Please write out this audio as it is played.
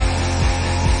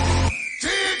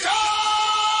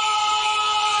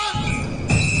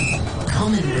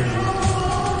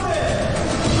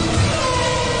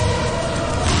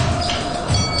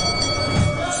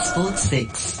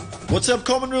Fix. What's up,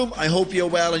 Common Room? I hope you're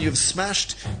well and you've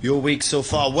smashed your week so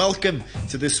far. Welcome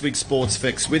to this week's Sports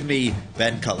Fix with me,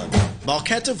 Ben Cullen.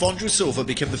 Marketa Vondrousova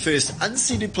became the first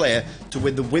unseeded player to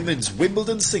win the women's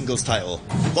Wimbledon singles title.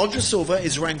 Vondrousova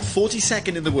is ranked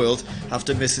 42nd in the world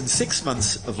after missing 6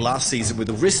 months of last season with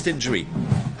a wrist injury.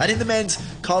 And in the men's,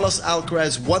 Carlos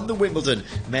Alcaraz won the Wimbledon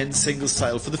men's singles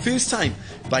title for the first time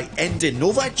by ending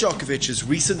Novak Djokovic's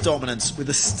recent dominance with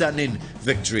a stunning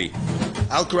victory.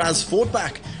 Alcaraz fought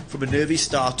back from a nervy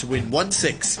start to win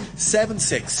 1-6,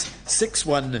 7-6,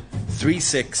 6-1,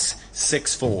 3-6,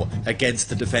 6-4 against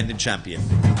the defending champion.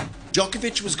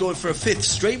 Djokovic was going for a 5th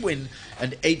straight win,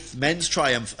 an 8th men's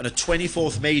triumph and a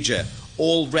 24th major,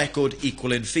 all record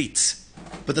equaling feats.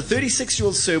 But the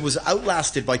 36-year-old Serb was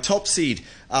outlasted by top seed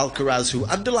Alcaraz, who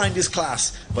underlined his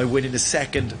class by winning his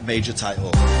 2nd major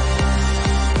title.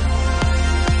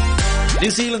 New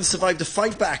Zealand survived a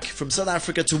fight back from South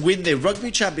Africa to win their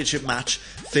rugby championship match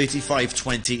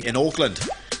 35-20 in Auckland.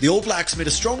 The All Blacks made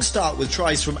a strong start with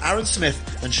tries from Aaron Smith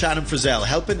and Shannon Frizzell,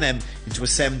 helping them into a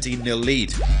 17-0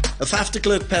 lead. A Faf de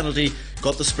Klerk penalty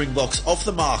got the Springboks off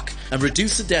the mark and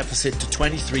reduced the deficit to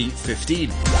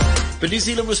 23-15. But New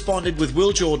Zealand responded with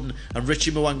Will Jordan and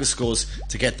Richie Mwanga scores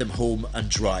to get them home and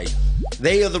dry.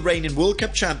 They are the reigning World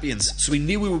Cup champions, so we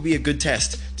knew it would be a good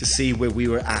test to see where we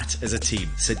were at as a team,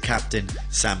 said Captain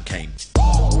Sam Cane.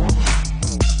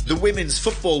 The Women's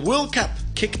Football World Cup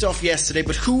kicked off yesterday,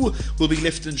 but who will be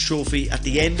lifting the trophy at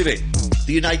the end of it?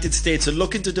 The United States are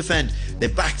looking to defend their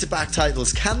back-to-back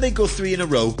titles. Can they go 3 in a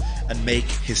row and make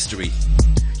history?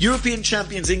 European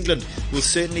champions England will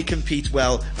certainly compete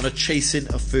well and are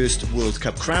chasing a first World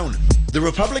Cup crown. The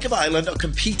Republic of Ireland are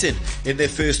competing in their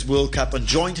first World Cup, and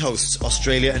joint hosts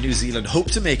Australia and New Zealand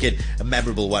hope to make it a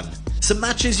memorable one. Some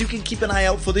matches you can keep an eye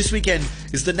out for this weekend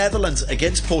is the Netherlands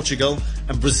against Portugal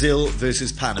and Brazil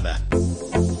versus Panama.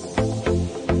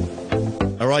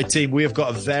 Alright team, we have got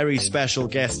a very special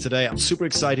guest today. I'm super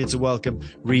excited to welcome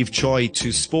Reeve Choi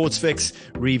to Sports Fix.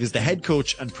 Reeve is the head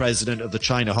coach and president of the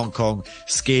China-Hong Kong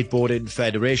Skateboarding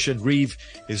Federation. Reeve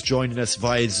is joining us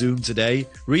via Zoom today.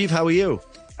 Reeve, how are you?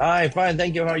 Hi, fine.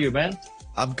 Thank you. How are you, Ben?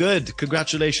 I'm good.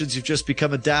 Congratulations. You've just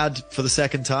become a dad for the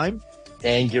 2nd time.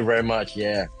 Thank you very much.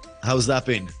 Yeah. How's that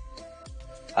been?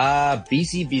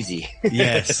 Busy.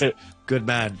 Yes. Good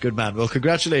man. Well,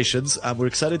 congratulations. And we're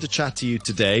excited to chat to you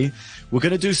today. We're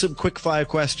going to do some quick fire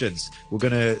questions. We're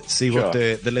going to see what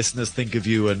the listeners think of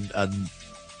you and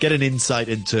get an insight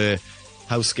into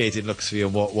how skating looks for you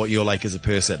and what you're like as a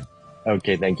person.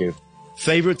 Okay, thank you.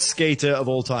 Favorite skater of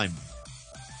all time?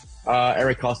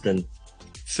 Eric Costin.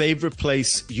 Favorite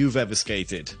place you've ever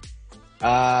skated?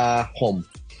 Home.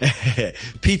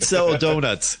 Pizza or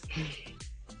donuts?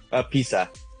 Pizza.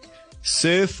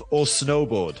 Surf or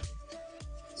snowboard?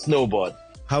 Snowboard.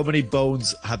 How many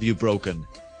bones have you broken?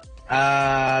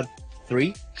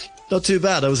 3. Not too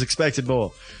bad. I was expecting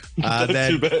more. Not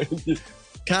too bad.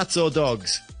 Cats or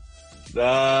dogs?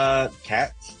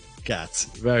 Cats. Cats.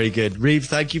 Very good. Reeve,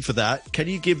 thank you for that. Can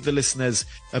you give the listeners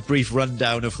a brief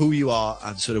rundown of who you are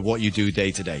and sort of what you do day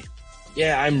to day?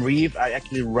 Yeah, I'm Reeve. I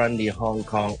actually run the Hong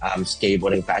Kong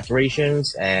Skateboarding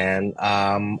Federations, and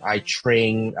I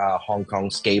train Hong Kong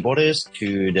skateboarders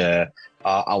to the,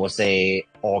 I would say,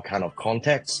 all kind of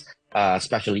contexts,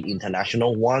 especially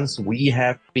international ones. We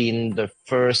have been the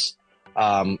first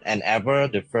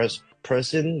the first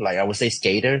person, like I would say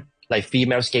skater, like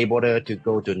female skateboarder to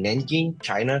go to Nanjing,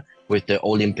 China with the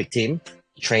Olympic team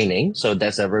training. So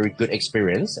that's a very good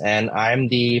experience. And I'm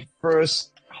the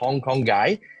first Hong Kong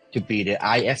guy to be the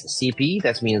ISCP.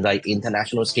 That means like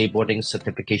International Skateboarding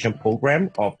Certification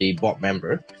Program of the board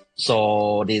member.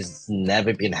 So this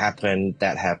never been happened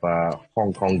that have a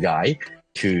Hong Kong guy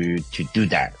to do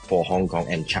that for Hong Kong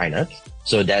and China.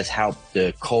 So that's helped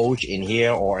the coach in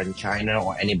here or in China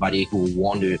or anybody who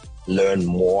want to learn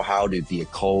more how to be a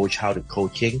coach, how to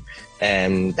coaching.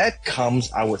 And that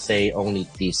comes, I would say, only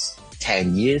these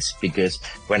 10 years, because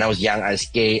when I was young, I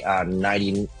skate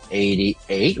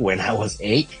 1988 when I was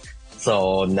 8.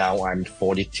 So now I'm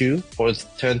 42,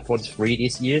 turned 43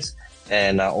 this year.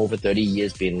 And over 30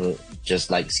 years been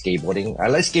just like skateboarding. I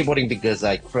like skateboarding because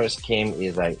like first came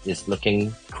is like it's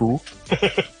looking cool.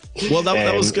 Well,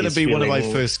 that was going to be one of my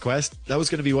first That was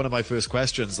going to be one of my first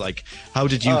questions. Like, how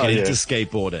did you get into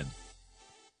skateboarding?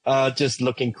 Just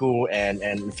looking cool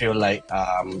and feel like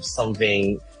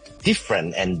something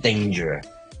different and danger.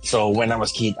 So when I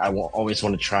was a kid, I always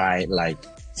want to try like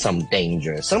some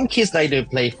danger. Some kids like to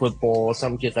play football.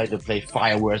 Some kids like to play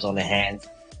fireworks on the hand.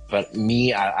 But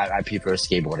me, I prefer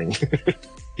skateboarding.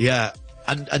 Yeah.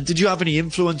 And did you have any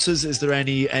influences? Is there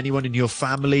anyone in your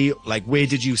family? Like, where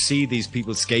did you see these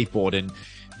people skateboarding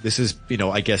This is, you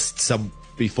know, I guess some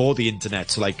before the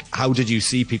internet. So like, how did you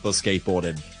see people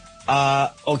skateboarding?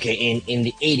 Okay, in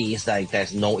the 80s, like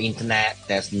there's no internet,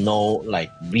 there's no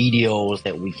like videos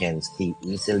that we can see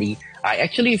easily. I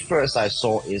actually first I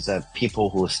saw is people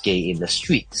who skate in the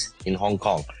streets in Hong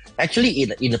Kong. Actually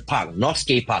in the park, not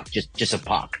skate park, just a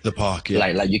park. The park, yeah.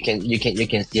 Like you can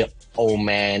see an old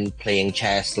man playing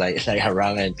chess like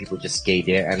around and people just skate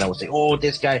there. And I was like, oh,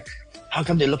 this guy, how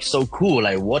come they look so cool?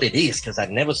 Like what it is? Because I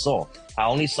never saw. I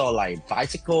only saw like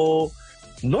bicycle,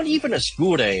 not even a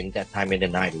scooter in that time in the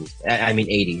 90s. I mean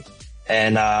 80s.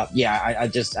 And yeah, I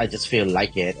just feel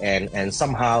like it. And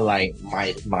somehow like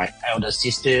my elder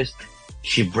sisters,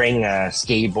 she bring a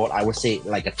skateboard, I would say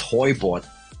like a toy board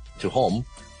to home.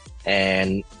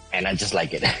 And I just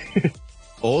like it.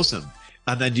 Awesome.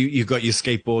 And then you got your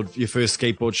first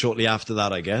skateboard shortly after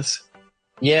that, I guess.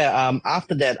 Yeah,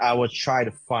 after that, I would try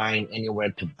to find anywhere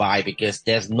to buy because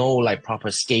there's no like proper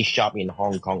skate shop in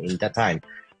Hong Kong in that time.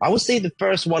 I would say the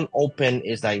first one open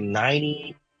is like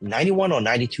 91 or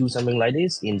 92, something like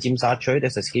this in Tsim Sha Tsui.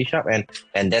 There's a skate shop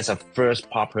and that's a first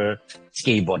proper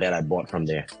skateboard that I bought from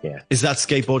there. Yeah. Is that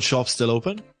skateboard shop still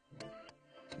open?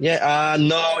 Yeah,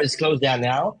 no, it's closed down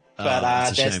now.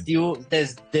 But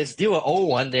there's still an old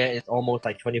one there. It's almost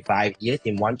like 25 years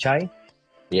in Wan Chai.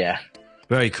 Yeah.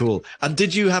 Very cool. And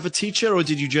did you have a teacher or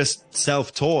did you just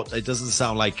self-taught? It doesn't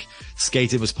sound like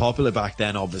skating was popular back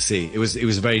then, obviously. It was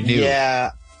very new.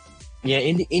 Yeah. Yeah,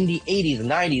 in the 80s,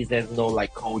 90s, there's no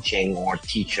like coaching or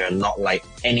teacher, not like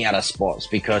any other sports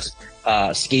because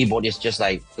skateboard is just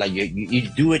like you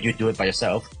do it by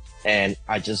yourself. And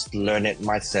I just learned it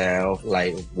myself,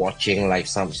 like watching like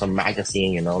some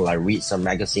magazine, you know, like read some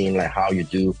magazine, like how you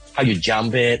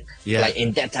jump it. Yeah. Like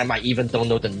in that time, I even don't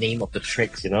know the name of the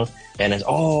tricks, you know, and it's,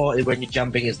 when you're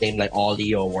jumping, it's named like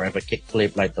ollie or whatever,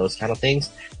 kickflip, like those kind of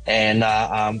things. And,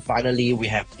 finally we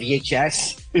have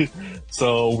VHS.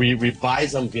 So we buy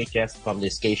some VHS from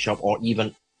the skate shop or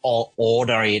even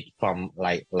order it from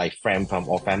like friend from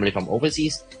or family from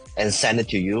overseas and send it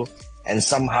to you. And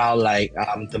somehow, like,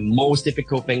 the most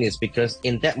difficult thing is because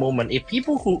in that moment, if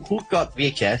people who got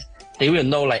VHS, they will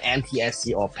know like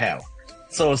NTSC or PAL.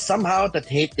 So somehow the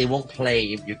tape, they won't play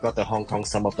if you got the Hong Kong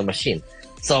Sum of the Machine.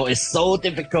 So it's so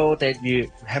difficult that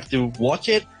you have to watch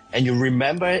it and you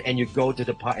remember it and you go to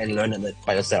the part and learn it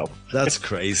by yourself. That's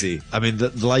crazy. I mean,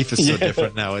 life is so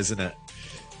different now, isn't it?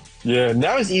 Yeah,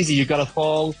 now it's easy. You got a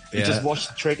phone, you just watch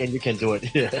the trick and you can do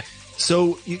it. Yeah.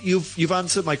 So you've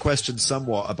answered my question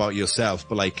somewhat about yourself,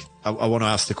 but like I want to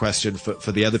ask the question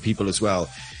for the other people as well.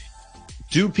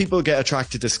 Do people get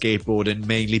attracted to skateboarding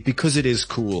mainly because it is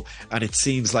cool and it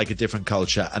seems like a different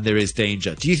culture and there is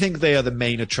danger? Do you think they are the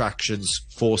main attractions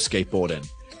for skateboarding?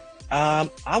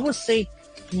 I would say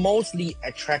mostly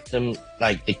attract them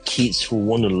like the kids who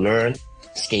want to learn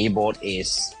skateboard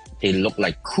is they look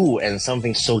like cool and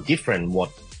something so different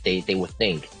what they would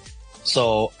think.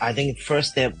 So I think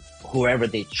first step, whoever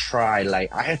they try,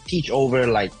 like I have teach over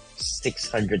like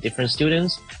 600 different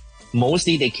students.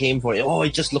 Mostly they came for,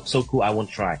 it just looks so cool, I won't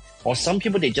try. Or some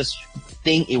people, they just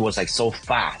think it was like so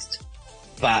fast.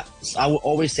 But I would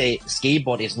always say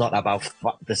skateboard is not about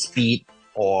the speed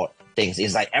or things.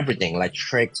 It's like everything, like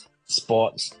tricks,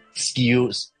 sports,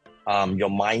 skills, your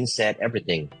mindset,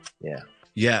 everything. Yeah.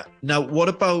 Yeah. Now, what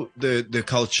about the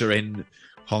culture in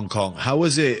Hong Kong? How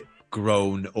has it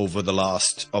grown over the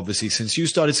last, obviously since you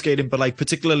started skating, but like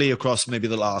particularly across maybe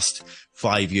the last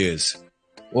 5 years?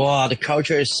 Well, the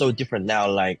culture is so different now.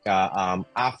 Like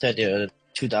after the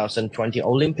 2020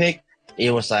 Olympic,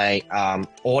 it was like I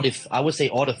would say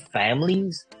all the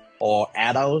families or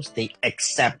adults, they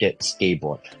accepted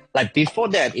skateboard. Like before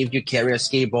that, if you carry a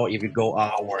skateboard, if you go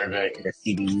out wherever in the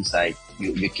cities, like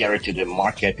you carry it to the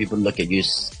market, people look at you,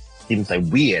 seems like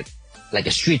weird, like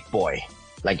a street boy.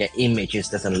 Like an image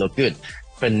just doesn't look good.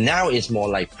 But now it's more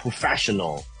like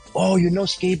professional. Oh, you know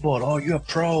skateboard. Oh, you're a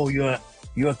pro.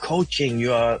 You're coaching.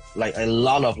 You're like a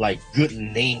lot of like good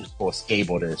names for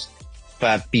skateboarders.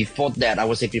 But before that, I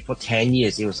would say before 10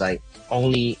 years, it was like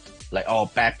only like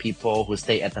bad people who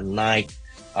stay at the night,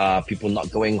 people not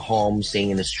going home,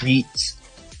 staying in the streets.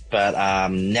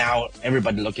 But now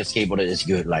everybody look at skateboarder is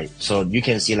good. Like, so you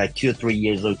can see like 2 or 3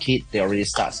 years old kid, they already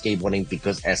start skateboarding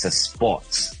because as a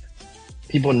sports.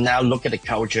 People now look at the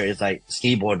culture, it's like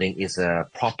skateboarding is a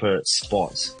proper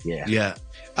sport. Yeah. Yeah.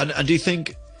 And do you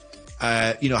think,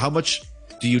 how much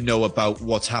do you know about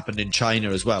what's happened in China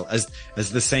as well? As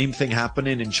the same thing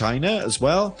happening in China as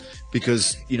well?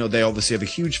 Because, they obviously have a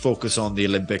huge focus on the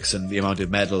Olympics and the amount of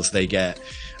medals they get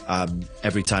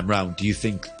every time round. Do you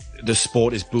think the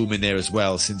sport is booming there as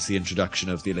well since the introduction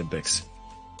of the Olympics?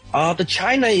 The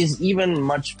China is even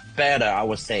much better, I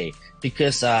would say,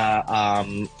 because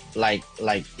like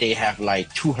they have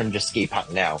like 200 skate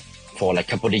park now for like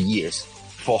a couple of years.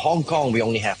 For Hong Kong, we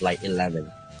only have like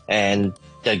 11, and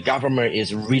the government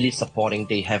is really supporting.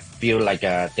 They have built like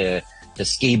the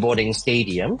skateboarding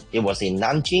stadium. It was in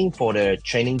Nanjing for the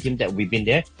training team that we've been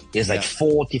there. There's like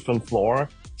 4 different floors,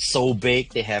 so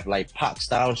big. They have like park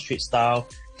style, street style.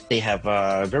 They have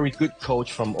a very good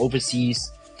coach from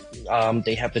overseas.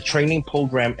 They have the training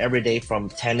program every day from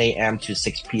 10 a.m. to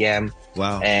 6 p.m.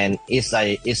 Wow. And it's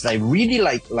like really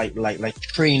like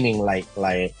training, like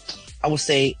I would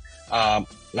say,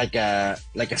 like a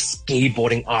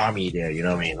skateboarding army there, you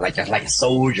know what I mean? Like a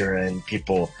soldier, and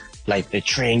people like they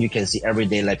train. You can see every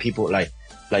day, like people like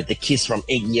the kids from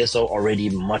 8 years old already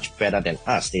much better than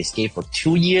us. They skate for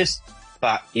 2 years,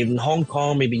 but in Hong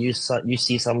Kong, maybe you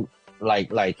see some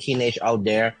like teenage out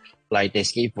there, like they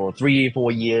skate for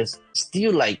 3-4 years.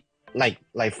 Still like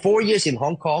 4 years in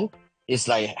Hong Kong is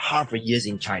like half a year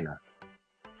in China.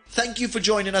 Thank you for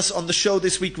joining us on the show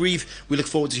this week, Reeve. We look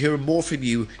forward to hearing more from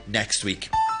you next week.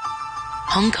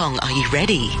 Hong Kong, are you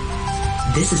ready?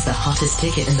 This is the hottest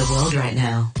ticket in the world right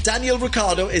now. Daniel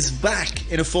Ricciardo is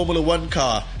back in a Formula One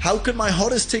car. How can my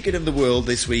hottest ticket in the world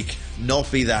this week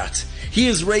not be that? He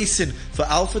is racing for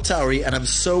AlphaTauri, and I'm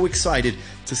so excited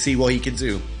to see what he can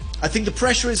do. I think the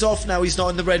pressure is off now he's not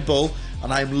in the Red Bull,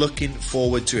 and I'm looking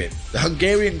forward to it. The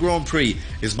Hungarian Grand Prix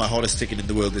is my hottest ticket in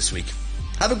the world this week.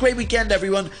 Have a great weekend,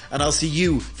 everyone, and I'll see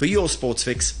you for your Sports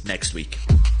Fix next week.